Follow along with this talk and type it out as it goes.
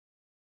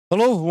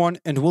Hello everyone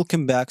and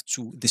welcome back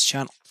to this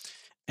channel.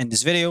 In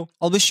this video,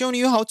 I'll be showing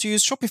you how to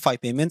use Shopify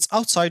payments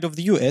outside of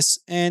the US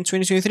in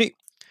 2023.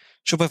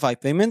 Shopify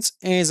payments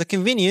is a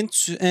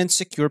convenient and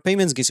secure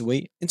payments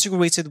gateway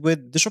integrated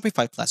with the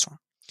Shopify platform.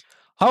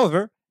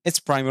 However,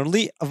 it's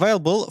primarily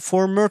available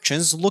for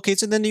merchants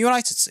located in the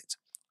United States.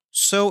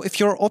 So if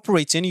you're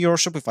operating your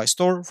Shopify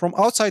store from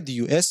outside the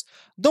US,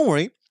 don't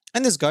worry.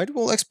 In this guide,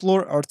 we'll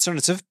explore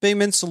alternative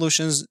payment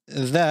solutions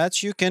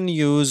that you can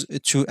use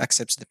to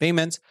accept the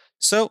payment.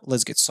 So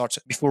let's get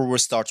started. Before we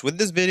start with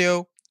this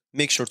video,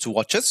 make sure to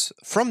watch us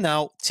from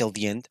now till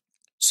the end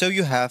so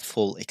you have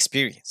full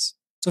experience.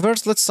 So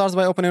first, let's start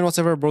by opening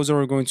whatever browser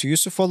we're going to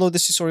use to follow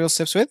this tutorial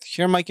steps with.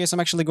 Here in my case, I'm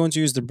actually going to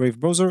use the Brave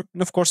browser.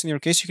 And of course, in your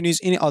case, you can use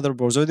any other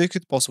browser that you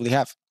could possibly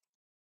have.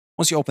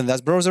 Once you open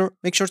that browser,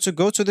 make sure to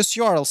go to this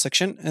URL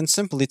section and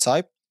simply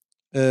type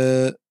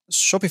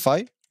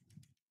shopify.com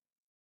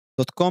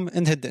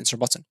and hit the enter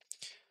button.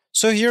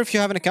 So here, if you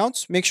have an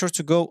account, make sure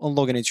to go and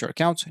log in into your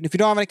account. And if you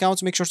don't have an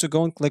account, make sure to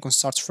go and click on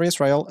Start Free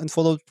Trial and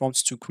follow the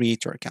prompts to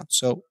create your account.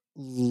 So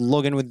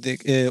log in with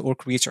the or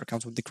create your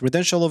account with the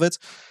credential of it,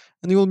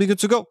 and you will be good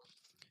to go.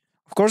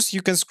 Of course,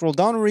 you can scroll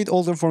down and read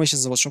all the information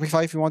about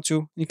Shopify if you want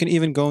to. You can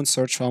even go and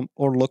search from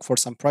or look for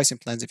some pricing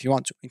plans if you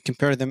want to and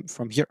compare them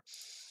from here.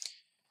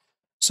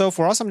 So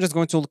for us, I'm just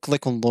going to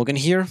click on login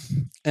here,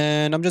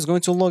 and I'm just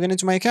going to log in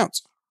into my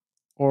account.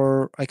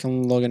 Or I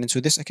can log in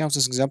into this account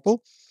as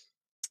example.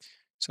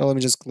 So let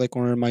me just click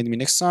on remind me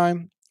next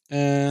time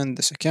and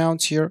this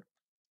account here.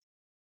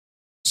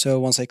 So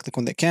once I click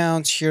on the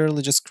account here,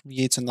 let's just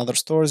create another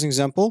store as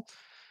example.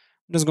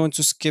 I'm just going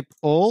to skip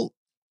all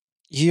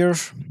here.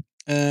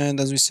 And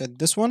as we said,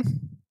 this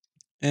one.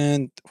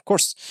 And of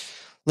course,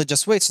 let's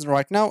just wait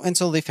right now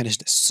until they finish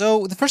this.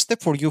 So the first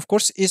step for you, of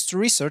course, is to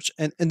research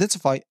and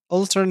identify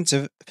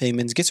alternative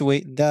payments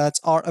gateway that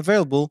are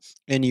available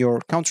in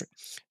your country.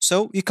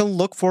 So you can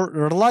look for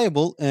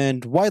reliable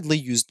and widely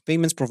used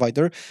payments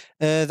provider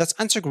that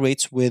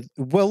integrates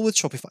well with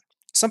Shopify.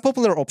 Some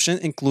popular options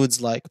includes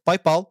like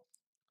PayPal,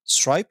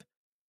 Stripe,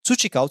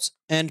 2Checkouts,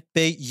 and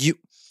PayU.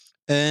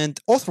 And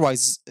of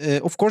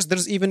course,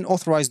 there's even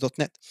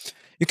authorize.net.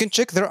 You can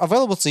check their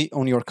availability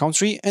on your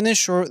country and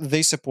ensure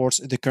they support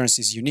the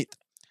currencies you need.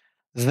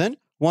 Then,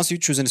 once you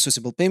choose a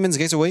suitable payments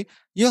gateway,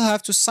 you'll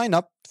have to sign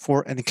up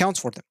for an account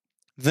for them.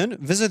 Then,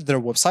 visit their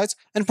website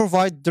and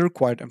provide the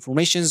required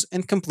information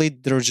and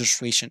complete the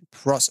registration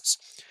process.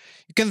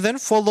 You can then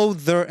follow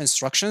their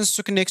instructions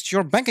to connect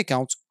your bank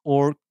account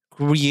or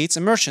create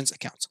a merchant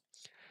account.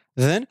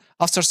 Then,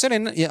 after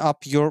setting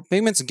up your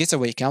payments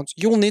gateway account,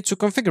 you will need to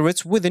configure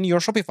it within your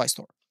Shopify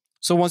store.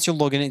 So once you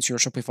log in into your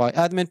Shopify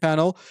admin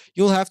panel,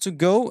 you'll have to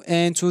go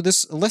into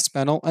this list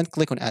panel and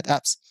click on Add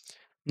Apps.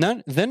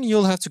 Then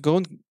you'll have to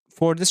go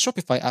for the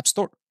Shopify App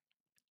Store.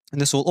 And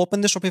this will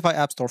open the Shopify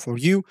App Store for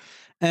you.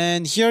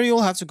 And here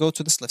you'll have to go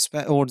to this list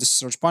or the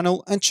search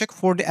panel and check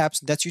for the apps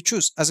that you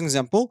choose. As an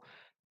example,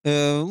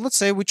 let's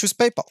say we choose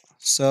PayPal.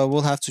 So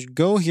we'll have to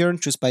go here and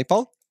choose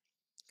PayPal.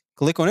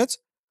 Click on it.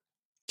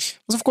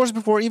 But of course,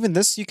 before even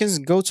this, you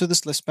can go to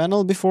this list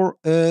panel before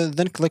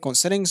then click on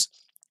settings.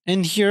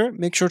 And here,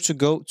 make sure to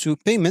go to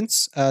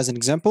payments as an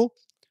example.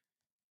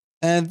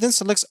 And then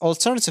select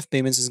alternative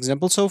payments as an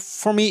example. So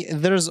for me,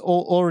 there's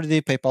already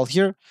PayPal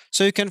here.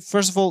 So you can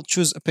first of all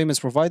choose a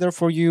payments provider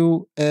for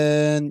you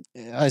and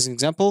as an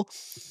example.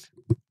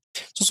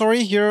 So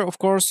sorry, here, of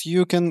course,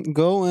 you can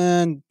go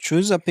and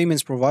choose a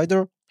payments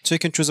provider. So you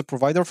can choose a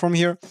provider from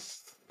here.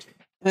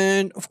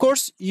 And of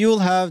course, you'll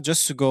have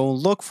just to go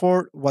look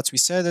for what we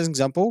said as an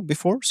example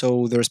before.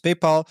 So there's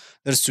PayPal,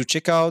 there's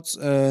 2Checkouts,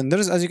 and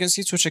there's, as you can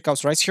see,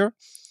 2Checkouts right here.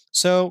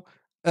 So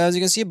as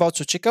you can see about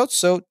 2Checkouts,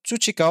 so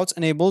 2Checkouts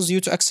enables you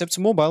to accept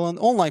mobile and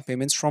online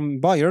payments from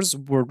buyers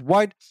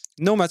worldwide,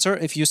 no matter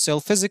if you sell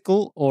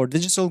physical or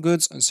digital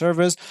goods and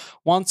service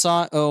one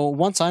time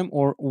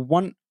or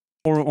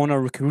on a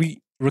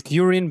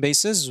recurring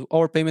basis.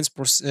 Our payments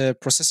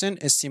processing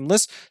is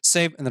seamless,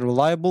 safe, and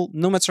reliable,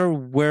 no matter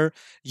where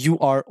you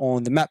are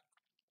on the map.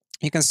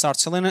 You can start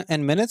selling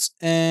in minutes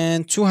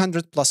in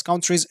 200 plus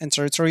countries and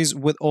territories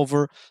with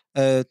over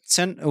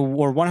 10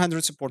 or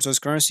 100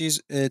 supported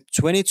currencies,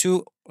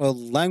 22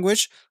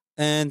 language,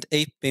 and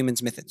 8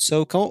 payments methods.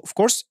 So, of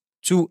course,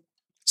 to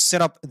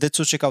set up the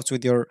 2Checkouts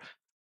with your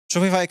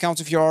Shopify account,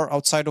 if you are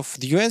outside of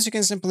the US, you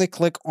can simply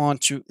click on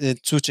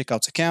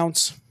 2Checkouts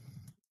account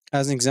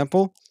as an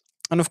example.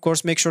 And of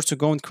course, make sure to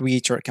go and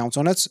create your account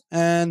on it.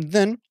 And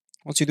then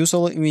once you do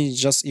so, let me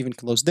just even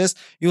close this.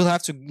 You'll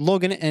have to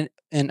log in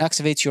and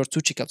activate your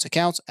 2Checkouts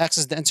account,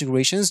 access the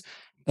integrations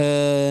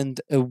and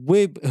a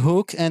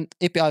webhook and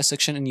API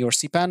section in your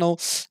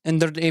cPanel.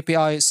 Under the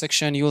API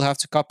section, you'll have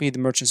to copy the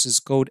merchant's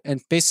code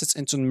and paste it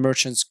into the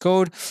merchant's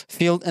code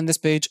field in this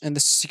page in the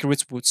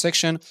secret word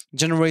section.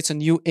 Generate a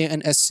new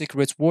ANS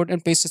secret word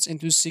and paste it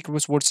into the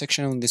secret word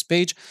section on this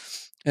page.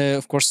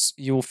 Of course,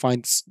 you will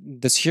find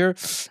this here.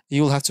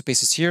 You will have to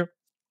paste it here.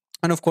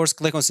 And of course,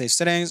 click on Save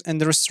Settings,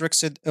 and the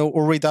restricted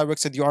or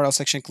redirected URL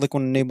section, click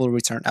on Enable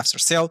Return After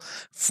Sale.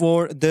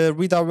 For the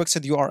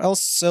redirected URL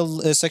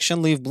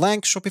section, leave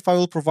blank. Shopify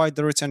will provide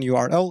the return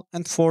URL.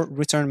 And for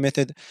return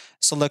method,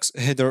 select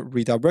Header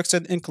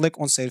Redirected and click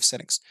on Save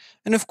Settings.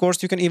 And of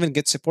course, you can even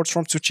get support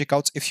from to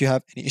checkout if you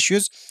have any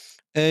issues.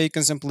 You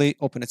can simply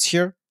open it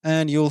here,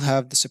 and you'll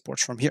have the support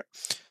from here.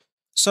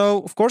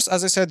 So, of course,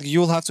 as I said,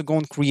 you'll have to go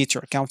and create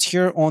your account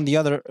here on the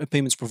other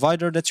payments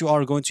provider that you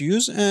are going to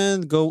use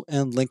and go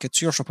and link it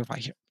to your Shopify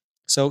here.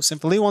 So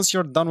simply, once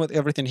you're done with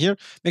everything here,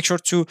 make sure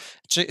to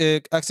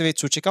activate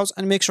to checkouts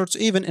and make sure to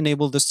even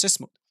enable the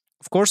test mode.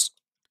 Of course,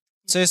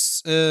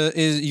 this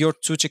is your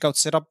to checkout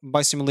setup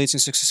by simulating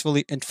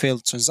successfully and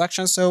failed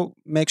transactions. So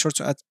make sure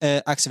to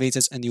activate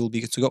it and you will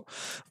be good to go.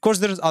 Of course,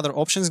 there's other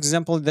options,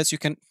 example that you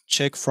can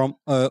check from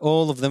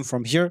all of them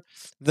from here.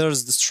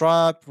 There's the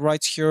Stripe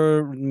right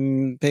here,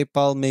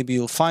 PayPal, maybe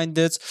you'll find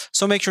it.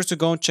 So make sure to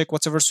go and check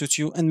whatever suits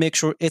you and make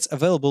sure it's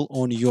available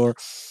on your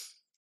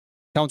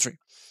country.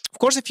 Of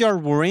course, if you are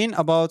worrying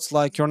about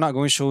like you're not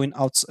going showing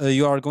out,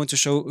 you are going to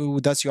show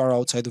that you are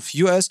outside of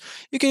US,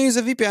 you can use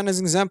a VPN as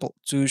an example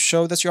to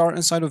show that you are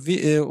inside of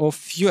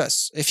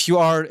US.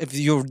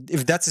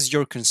 If that is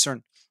your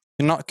concern,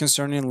 you're not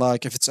concerning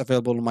like if it's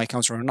available in my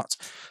country or not.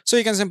 So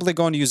you can simply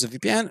go and use a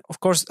VPN.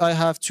 Of course, I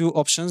have two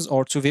options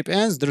or two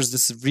VPNs. There's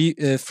this free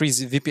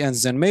VPN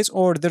ZenMate,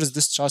 or there's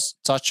this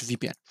Touch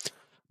VPN.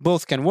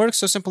 Both can work.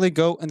 So simply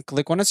go and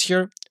click on it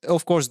here.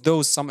 Of course,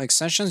 those some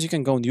extensions you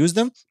can go and use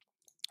them.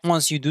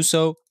 Once you do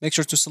so, make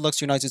sure to select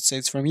United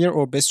States from here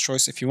or best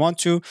choice if you want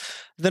to.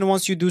 Then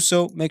once you do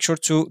so, make sure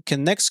to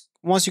connect.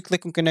 Once you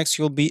click on connect,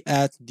 you'll be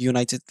at the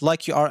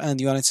like you are in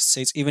the United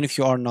States, even if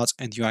you are not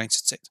in the United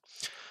States.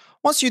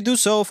 Once you do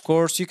so, of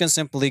course, you can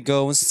simply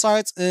go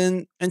inside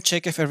and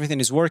check if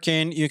everything is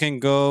working. You can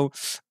go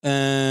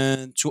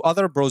to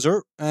other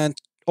browser and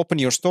open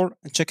your store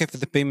and check if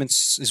the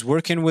payments is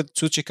working with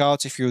to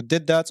checkout if you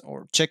did that,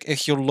 or check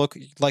if you look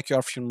like you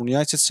are from the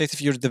United States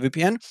if you're the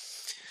VPN.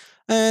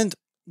 And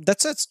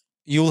that's it.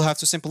 You'll have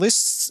to simply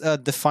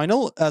the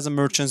final as a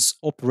merchant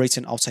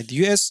operating outside the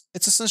US.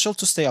 It's essential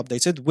to stay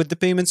updated with the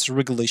payments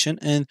regulation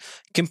and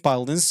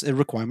compliance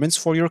requirements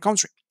for your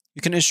country.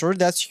 You can ensure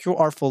that you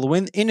are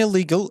following any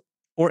legal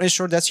or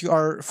ensure that you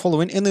are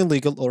following any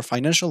legal or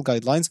financial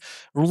guidelines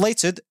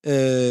related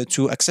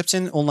to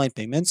accepting online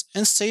payments,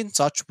 and stay in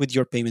touch with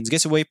your payments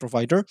gateway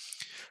provider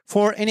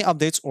for any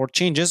updates or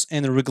changes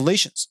in the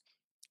regulations.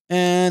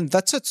 And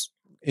that's it.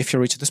 If you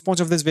reach this point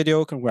of this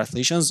video,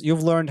 congratulations,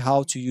 you've learned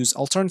how to use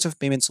alternative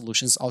payment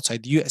solutions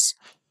outside the US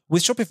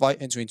with Shopify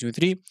in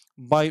 2023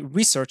 by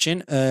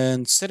researching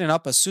and setting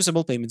up a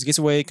suitable payments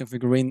gateway,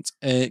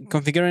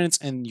 configuring it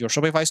in your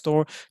Shopify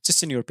store,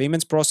 testing your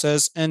payments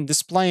process, and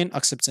displaying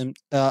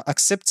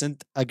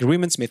accepted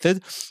agreements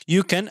method.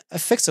 You can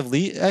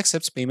effectively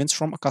accept payments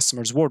from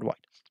customers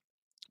worldwide.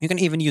 You can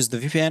even use the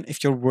VPN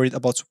if you're worried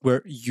about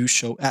where you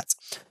show at.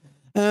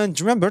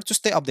 And remember to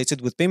stay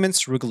updated with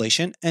payments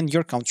regulation in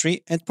your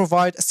country and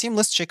provide a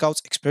seamless checkout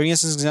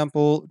experience as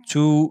example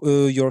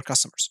to your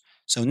customers.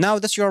 So now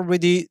that you are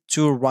ready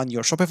to run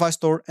your Shopify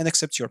store and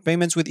accept your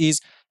payments with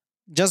ease,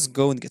 just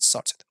go and get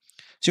started.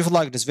 So if you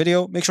like this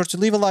video, make sure to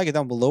leave a like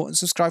down below and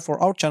subscribe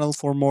for our channel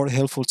for more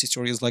helpful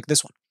tutorials like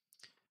this one.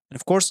 And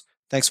of course,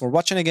 thanks for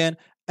watching again,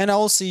 and I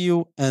will see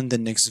you in the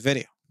next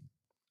video.